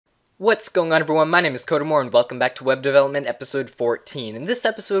What's going on, everyone? My name is Kodamore and welcome back to Web Development episode 14. In this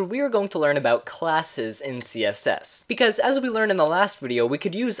episode we are going to learn about classes in CSS. Because as we learned in the last video, we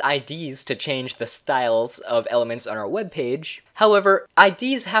could use IDs to change the styles of elements on our web page. However,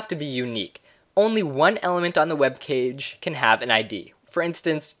 IDs have to be unique. Only one element on the web page can have an ID. For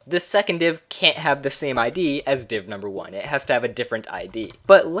instance, this second div can't have the same ID as div number 1. It has to have a different ID.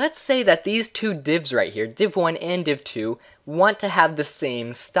 But let's say that these two divs right here, div 1 and div 2, want to have the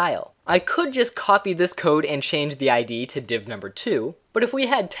same style. I could just copy this code and change the ID to div number 2, but if we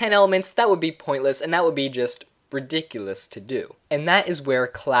had 10 elements, that would be pointless and that would be just ridiculous to do. And that is where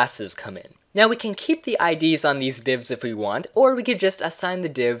classes come in. Now we can keep the IDs on these divs if we want, or we could just assign the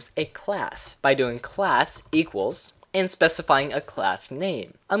divs a class by doing class equals and specifying a class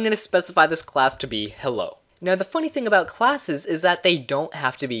name. I'm going to specify this class to be hello. Now the funny thing about classes is that they don't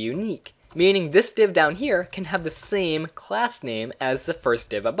have to be unique, meaning this div down here can have the same class name as the first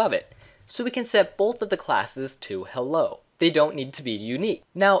div above it. So we can set both of the classes to hello. They don't need to be unique.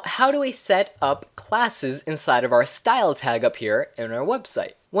 Now, how do we set up classes inside of our style tag up here in our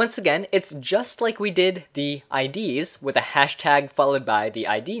website? Once again, it's just like we did the IDs with a hashtag followed by the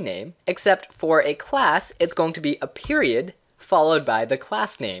ID name, except for a class, it's going to be a period followed by the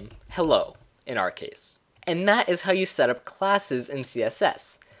class name, hello, in our case. And that is how you set up classes in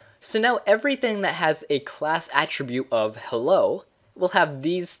CSS. So now everything that has a class attribute of hello will have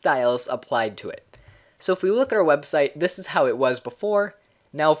these styles applied to it. So if we look at our website, this is how it was before.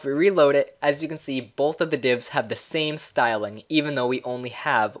 Now if we reload it, as you can see, both of the divs have the same styling, even though we only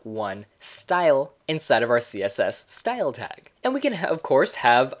have one style inside of our CSS style tag. And we can, of course,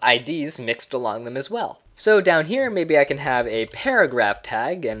 have IDs mixed along them as well. So down here, maybe I can have a paragraph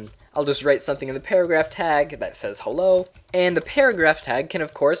tag, and I'll just write something in the paragraph tag that says hello. And the paragraph tag can,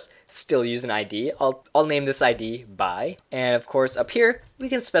 of course, still use an ID. I'll name this ID by. And of course, up here, we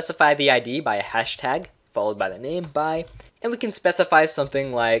can specify the ID by a hashtag followed by the name by. And we can specify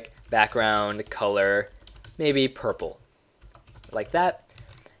something like background, color, maybe purple. Like that.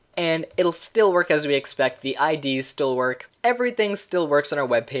 And it'll still work as we expect. The IDs still work. Everything still works on our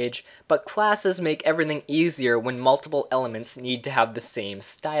web page, but classes make everything easier when multiple elements need to have the same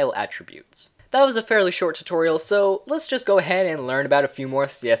style attributes. That was a fairly short tutorial, so let's just go ahead and learn about a few more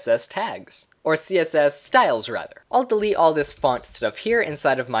CSS tags. Or CSS styles, rather. I'll delete all this font stuff here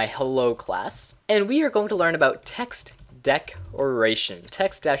inside of my hello class, and we are going to learn about text decoration.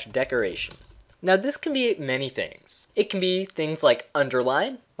 Text-decoration. Now this can be many things. It can be things like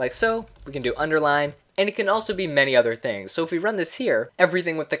underline, like so. We can do underline, and it can also be many other things. So if we run this here,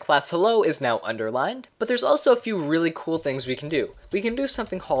 everything with the class hello is now underlined, but there's also a few really cool things we can do. We can do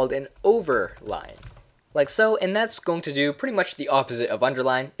something called an overline, like so, and that's going to do pretty much the opposite of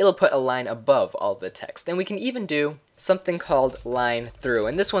underline. It'll put a line above all the text. And we can even do something called line through,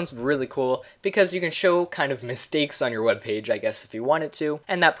 and this one's really cool because you can show kind of mistakes on your web page, I guess, if you wanted to,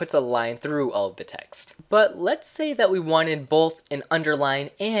 and that puts a line through all of the text. But let's say that we wanted both an underline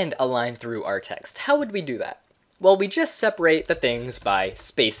and a line through our text. How would we do that? Well, we just separate the things by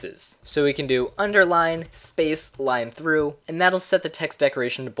spaces. So we can do underline, space, line through, and that'll set the text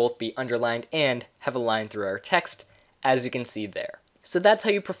decoration to both be underlined and have a line through our text, as you can see there. So that's how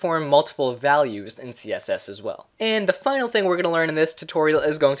you perform multiple values in CSS as well. And the final thing we're going to learn in this tutorial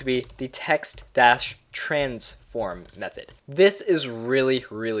is going to be the text-transform method. This is really,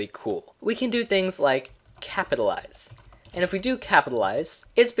 really cool. We can do things like capitalize. And if we do capitalize,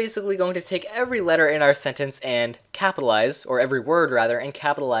 it's basically going to take every letter in our sentence and capitalize, or every word rather, and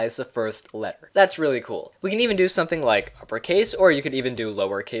capitalize the first letter. That's really cool. We can even do something like uppercase, or you could even do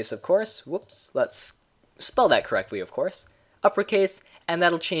lowercase, of course. Whoops, let's spell that correctly, of course. Uppercase, and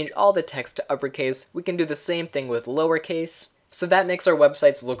that'll change all the text to uppercase. We can do the same thing with lowercase. So that makes our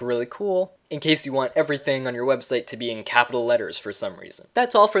websites look really cool, in case you want everything on your website to be in capital letters for some reason.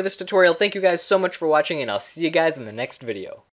 That's all for this tutorial. Thank you guys so much for watching, and I'll see you guys in the next video.